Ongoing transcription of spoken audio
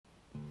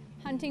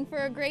Hunting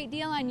for a great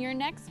deal on your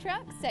next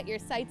truck? Set your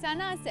sights on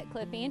us at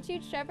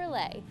Anschuetz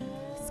Chevrolet.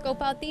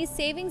 Scope out these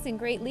savings and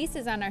great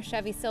leases on our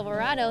Chevy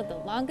Silverado, the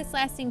longest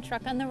lasting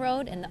truck on the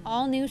road, and the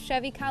all-new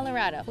Chevy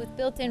Colorado with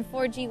built-in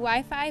 4G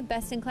Wi-Fi,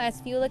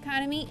 best-in-class fuel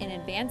economy, and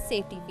advanced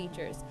safety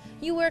features.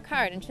 You work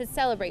hard and should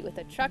celebrate with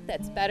a truck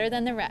that's better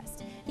than the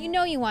rest. You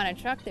know you want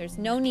a truck, there's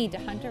no need to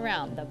hunt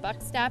around. The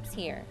buck stops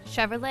here.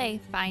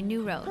 Chevrolet, find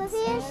new roads.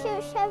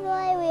 Anschuetz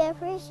Chevrolet, we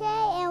appreciate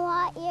and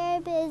want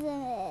your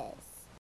business.